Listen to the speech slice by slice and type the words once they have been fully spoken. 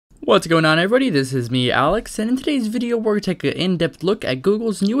What's going on, everybody? This is me, Alex, and in today's video we're going to take an in-depth look at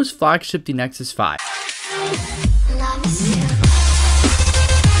Google's newest flagship, the Nexus 5.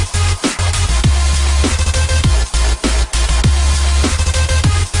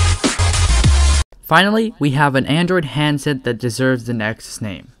 Finally, we have an Android handset that deserves the Nexus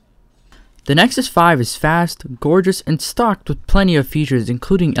name. The Nexus 5 is fast, gorgeous, and stocked with plenty of features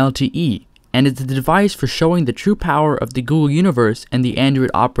including LTE, and is the device for showing the true power of the Google universe and the Android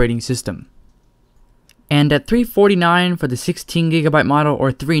operating system. And at $349 for the 16GB model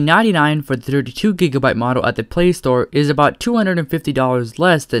or $399 for the 32GB model at the Play Store is about $250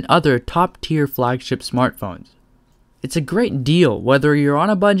 less than other top-tier flagship smartphones. It's a great deal whether you're on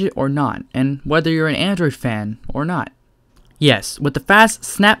a budget or not, and whether you're an Android fan or not. Yes, with the fast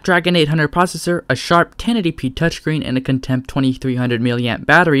Snapdragon 800 processor, a sharp 1080p touchscreen, and a Contempt 2300 mAh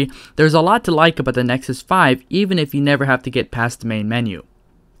battery, there's a lot to like about the Nexus 5 even if you never have to get past the main menu.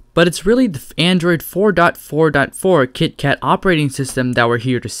 But it's really the Android 4.4.4 KitKat operating system that we're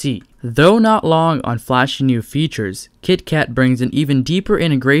here to see. Though not long on flashy new features, KitKat brings an even deeper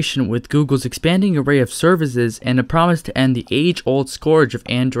integration with Google's expanding array of services and a promise to end the age-old scourge of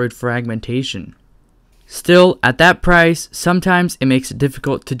Android fragmentation. Still, at that price, sometimes it makes it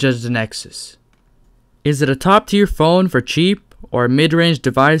difficult to judge the Nexus. Is it a top-tier phone for cheap, or a mid-range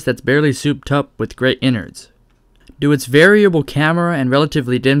device that's barely souped up with great innards? Do its variable camera and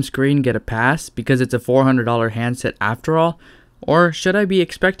relatively dim screen get a pass because it's a $400 handset after all? Or should I be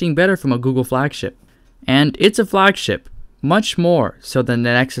expecting better from a Google flagship? And it's a flagship, much more so than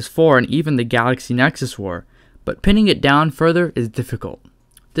the Nexus 4 and even the Galaxy Nexus were, but pinning it down further is difficult.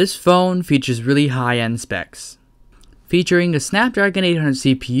 This phone features really high-end specs, featuring a Snapdragon 800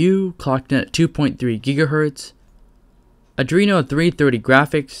 CPU clocked in at 2.3 GHz, Adreno 330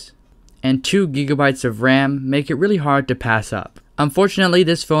 graphics, and 2 GB of RAM make it really hard to pass up. Unfortunately,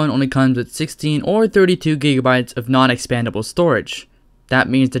 this phone only comes with 16 or 32 GB of non-expandable storage. That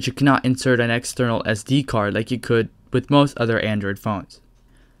means that you cannot insert an external SD card like you could with most other Android phones.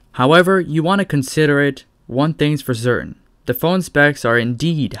 However, you want to consider it. One thing's for certain. The phone specs are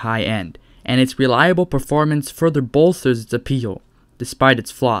indeed high-end, and its reliable performance further bolsters its appeal, despite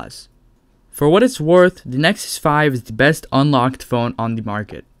its flaws. For what it's worth, the Nexus 5 is the best unlocked phone on the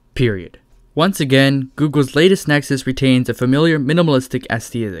market, period. Once again, Google's latest Nexus retains a familiar minimalistic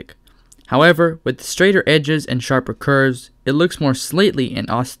aesthetic. However, with straighter edges and sharper curves, it looks more stately and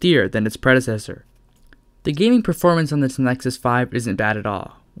austere than its predecessor. The gaming performance on this Nexus 5 isn't bad at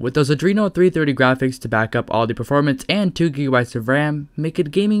all. With those Adreno 330 graphics to back up all the performance and 2 GB of RAM, make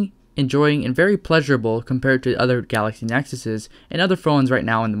it gaming, enjoying, and very pleasurable compared to other Galaxy Nexuses and other phones right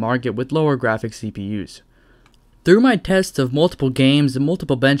now in the market with lower graphics CPUs. Through my tests of multiple games and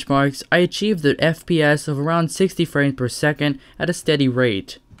multiple benchmarks, I achieved an FPS of around 60 frames per second at a steady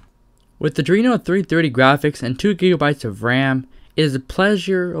rate. With Adreno 330 graphics and 2 GB of RAM, it is a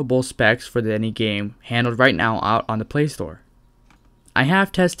pleasurable specs for any game handled right now out on the Play Store. I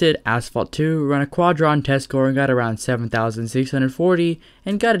have tested Asphalt 2, run a Quadron test score and got around 7,640,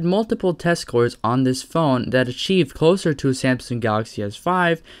 and got multiple test scores on this phone that achieved closer to a Samsung Galaxy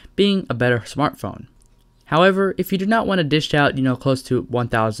S5 being a better smartphone. However, if you do not want to dish out, close to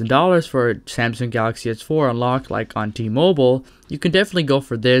 $1,000 for a Samsung Galaxy S4 unlocked like on T-Mobile, you can definitely go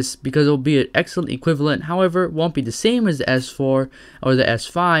for this because it will be an excellent equivalent. However, it won't be the same as the S4 or the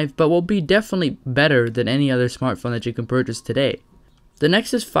S5, but will be definitely better than any other smartphone that you can purchase today. The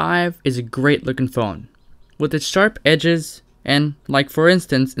Nexus 5 is a great looking phone, with its sharp edges and, like for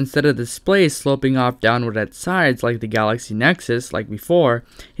instance, instead of the display sloping off downward at sides like the Galaxy Nexus like before,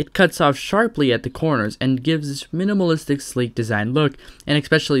 it cuts off sharply at the corners and gives this minimalistic sleek design look, and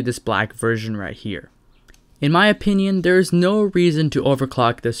especially this black version right here. In my opinion, there is no reason to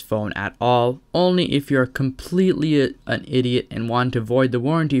overclock this phone at all, only if you're completely an idiot and want to avoid the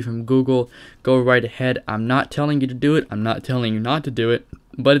warranty from Google. Go right ahead. I'm not telling you to do it, I'm not telling you not to do it,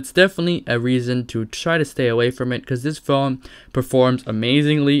 but it's definitely a reason to try to stay away from it because this phone performs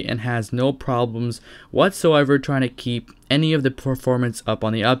amazingly and has no problems whatsoever trying to keep any of the performance up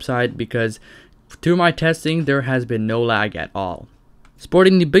on the upside, because through my testing there has been no lag at all.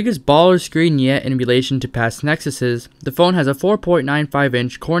 Sporting the biggest baller screen yet in relation to past Nexuses, the phone has a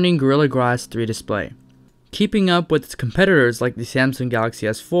 4.95-inch Corning Gorilla Glass 3 display, keeping up with its competitors like the Samsung Galaxy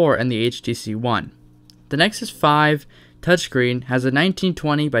S4 and the HTC One. The Nexus 5 touchscreen has a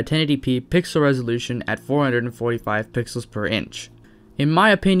 1920 by 1080p pixel resolution at 445 pixels per inch. In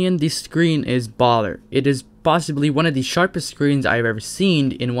my opinion, this screen is baller. It is possibly one of the sharpest screens I've ever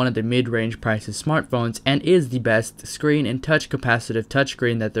seen in one of the mid-range prices smartphones, and is the best screen and touch capacitive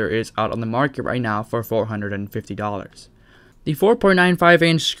touchscreen that there is out on the market right now for $450. The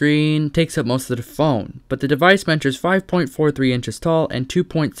 4.95-inch screen takes up most of the phone, but the device measures 5.43 inches tall and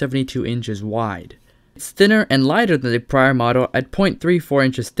 2.72 inches wide. It's thinner and lighter than the prior model at 0.34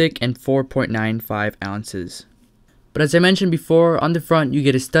 inches thick and 4.95 ounces. But as I mentioned before, on the front you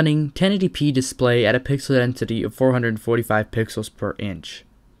get a stunning 1080p display at a pixel density of 445 pixels per inch.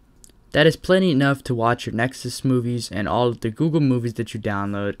 That is plenty enough to watch your Nexus movies and all of the Google movies that you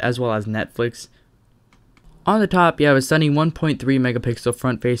download, as well as Netflix. On the top, you have a stunning 1.3 megapixel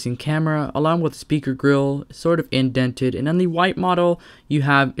front-facing camera, along with a speaker grill, sort of indented, and on the white model,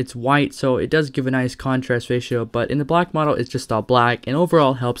 it's white, so it does give a nice contrast ratio, but in the black model, it's just all black, and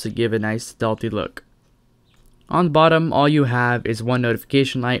overall helps it give a nice stealthy look. On the bottom, all you have is one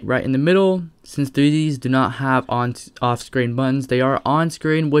notification light right in the middle. Since these do not have off-screen buttons, they are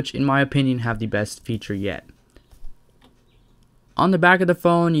on-screen, which in my opinion have the best feature yet. On the back of the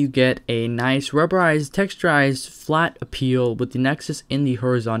phone, you get a nice rubberized, texturized, flat appeal with the Nexus in the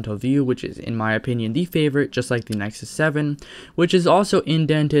horizontal view, which is, in my opinion, the favorite, just like the Nexus 7, which is also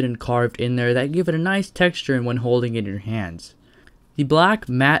indented and carved in there that give it a nice texture when holding it in your hands. The black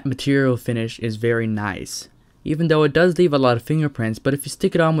matte material finish is very nice, even though it does leave a lot of fingerprints, but if you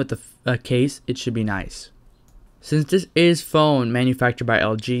stick it on with a case, it should be nice. Since this is phone manufactured by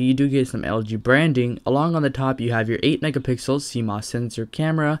LG, you do get some LG branding. Along on the top, you have your 8 megapixel CMOS sensor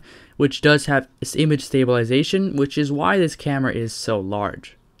camera, which does have image stabilization, which is why this camera is so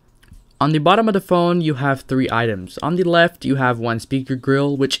large. On the bottom of the phone, you have 3 items. On the left, you have one speaker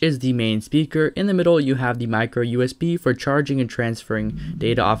grill, which is the main speaker. In the middle, you have the micro USB for charging and transferring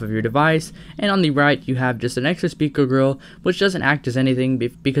data off of your device. And on the right, you have just an extra speaker grill, which doesn't act as anything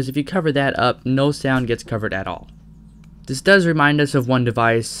because if you cover that up, no sound gets covered at all. This does remind us of one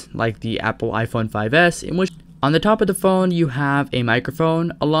device like the Apple iPhone 5S, in which on the top of the phone you have a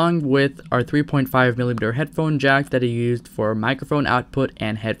microphone along with our 3.5mm headphone jack that is used for microphone output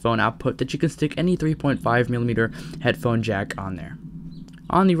and headphone output that you can stick any 3.5mm headphone jack on there.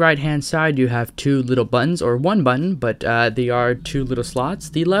 On the right hand side you have 2 little buttons, or 1 button, but they are 2 little slots.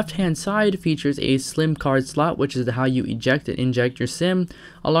 The left hand side features a SIM card slot, which is how you eject and inject your SIM,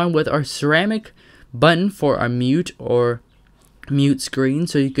 along with our ceramic button for our mute screen,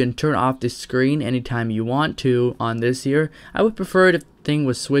 so you can turn off the screen anytime you want to on this here. I would prefer it if the thing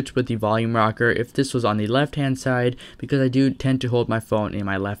was switched with the volume rocker if this was on the left hand side, because I do tend to hold my phone in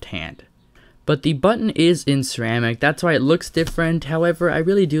my left hand. But the button is in ceramic, that's why it looks different. However, I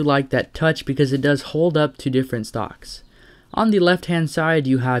really do like that touch because it does hold up to different stocks. On the left hand side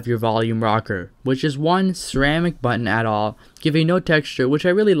you have your volume rocker, which is one ceramic button at all, giving no texture, which I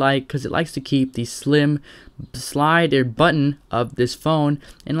really like because it likes to keep the slim slide or button of this phone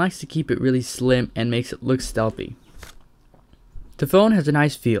and likes to keep it really slim and makes it look stealthy. The phone has a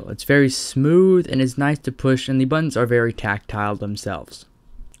nice feel, it's very smooth and is nice to push, and the buttons are very tactile themselves.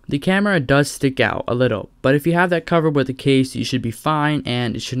 The camera does stick out a little, but if you have that covered with a case you should be fine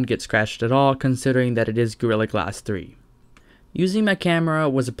and it shouldn't get scratched at all, considering that it is Gorilla Glass 3. Using my camera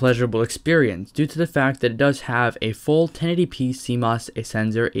was a pleasurable experience due to the fact that it does have a full 1080p CMOS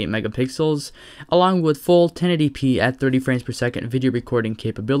sensor, 8 megapixels, along with full 1080p at 30 frames per second video recording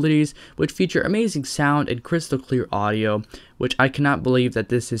capabilities, which feature amazing sound and crystal clear audio, which I cannot believe that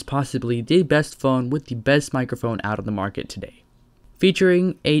this is possibly the best phone with the best microphone out on the market today.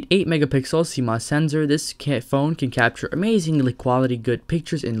 Featuring an 8 megapixel CMOS sensor, this phone can capture amazingly quality good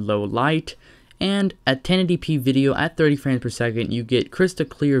pictures in low light. And at 1080p video at 30 frames per second, you get crystal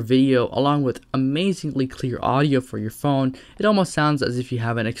clear video along with amazingly clear audio for your phone. It almost sounds as if you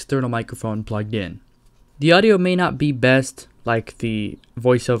have an external microphone plugged in. The audio may not be best like the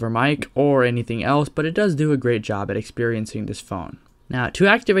voiceover mic or anything else, but it does do a great job at experiencing this phone. Now, to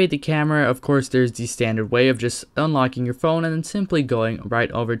activate the camera, of course, there's the standard way of just unlocking your phone and then simply going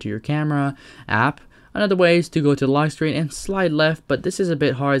right over to your camera app. Another way is to go to the lock screen and slide left, but this is a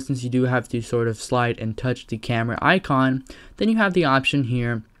bit hard since you do have to sort of slide and touch the camera icon. Then you have the option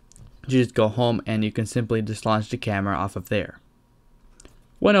here to just go home and you can simply just launch the camera off of there.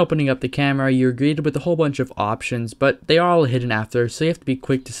 When opening up the camera, you're greeted with a whole bunch of options, but they are all hidden after, so you have to be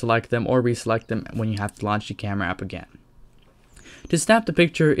quick to select them or reselect them when you have to launch the camera app again. To snap the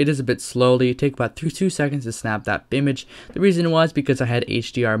picture, it is a bit slowly. It takes about 2 seconds to snap that image. The reason was because I had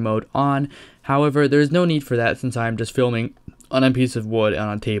HDR mode on. However, there is no need for that since I am just filming on a piece of wood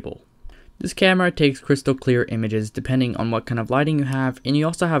on a table. This camera takes crystal clear images depending on what kind of lighting you have, and you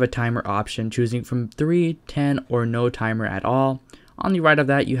also have a timer option choosing from 3, 10, or no timer at all. On the right of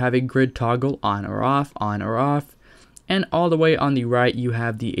that, you have a grid toggle on or off, and all the way on the right you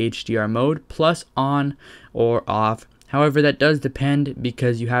have the HDR mode plus on or off. However, that does depend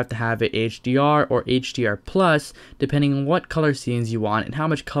because you have to have it HDR or HDR plus depending on what color scenes you want and how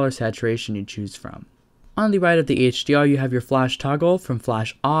much color saturation you choose from. On the right of the HDR, you have your flash toggle from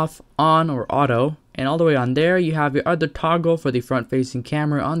flash off, on, or auto, and all the way on there you have your other toggle for the front facing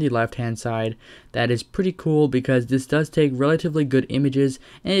camera on the left hand side. That is pretty cool because this does take relatively good images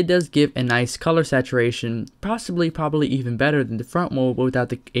and it does give a nice color saturation, probably even better than the front mode without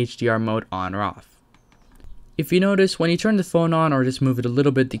the HDR mode on or off. If you notice, when you turn the phone on or just move it a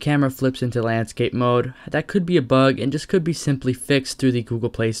little bit, the camera flips into landscape mode. That could be a bug and just could be simply fixed through the Google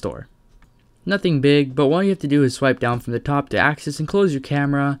Play Store. Nothing big, but what you have to do is swipe down from the top to access and close your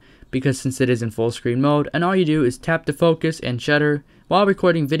camera, because since it is in full screen mode, and all you do is tap the focus and shutter. While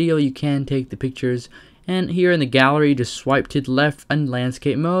recording video, you can take the pictures, and here in the gallery, just swipe to the left on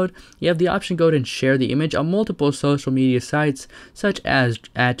landscape mode. You have the option to go ahead and share the image on multiple social media sites, such as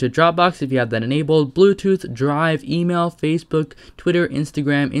add to Dropbox if you have that enabled, Bluetooth, Drive, email, Facebook, Twitter,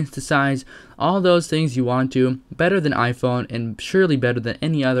 Instagram, InstaSize, all those things you want to. Better than iPhone, and surely better than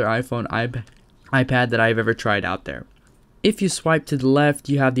any other iPhone, iPad that I've ever tried out there. If you swipe to the left,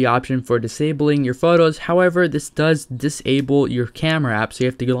 you have the option for disabling your photos. However, this does disable your camera app, so you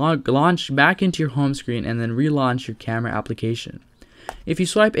have to launch back into your home screen and then relaunch your camera application. If you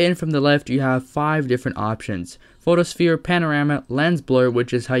swipe in from the left, you have 5 different options: photosphere, panorama, lens blur,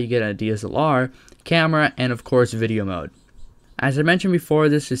 which is how you get a DSLR, camera, and of course video mode. As I mentioned before,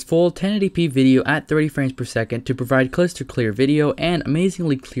 this is full 1080p video at 30 frames per second to provide crystal clear video and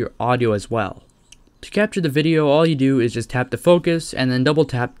amazingly clear audio as well. To capture the video, all you do is just tap the focus and then double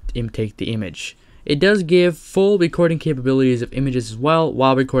tap to take the image. It does give full recording capabilities of images as well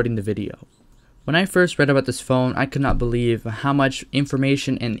while recording the video. When I first read about this phone, I could not believe how much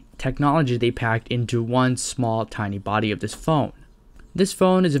information and technology they packed into one small tiny body of this phone. This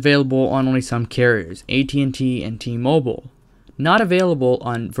phone is available on only some carriers, AT&T and T-Mobile. Not available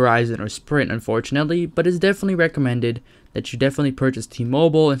on Verizon or Sprint, unfortunately, but it's definitely recommended that you definitely purchase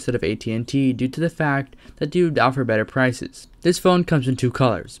T-Mobile instead of AT&T due to the fact that they offer better prices. This phone comes in 2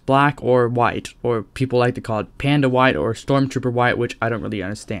 colors, black or white, or people like to call it Panda White or Stormtrooper White, which I don't really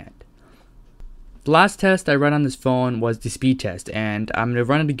understand. The last test I ran on this phone was the speed test, and I'm going to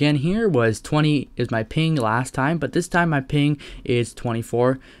run it again here. Was 20 is my ping last time, but this time my ping is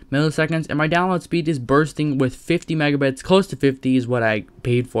 24 milliseconds, and my download speed is bursting with 50 megabits. Close to 50 is what I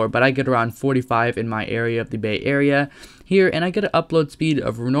paid for, but I get around 45 in my area of the Bay Area here, and I get an upload speed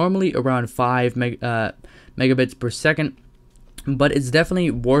of normally around 5 megabits per second. But it's definitely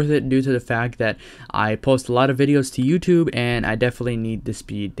worth it due to the fact that I post a lot of videos to YouTube, and I definitely need the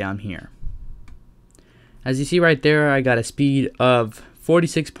speed down here. As you see right there, I got a speed of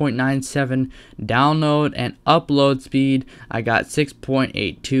 46.97 download, and upload speed I got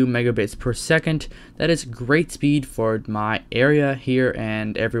 6.82 megabits per second. That is great speed for my area here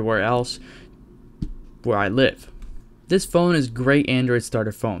and everywhere else where I live. This phone is great Android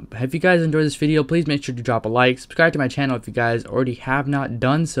starter phone. If you guys enjoyed this video, please make sure to drop a like, subscribe to my channel if you guys already have not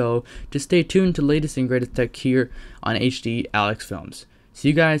done so. Just stay tuned to the latest and greatest tech here on HDAlexFilms. See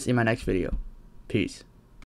you guys in my next video. Peace.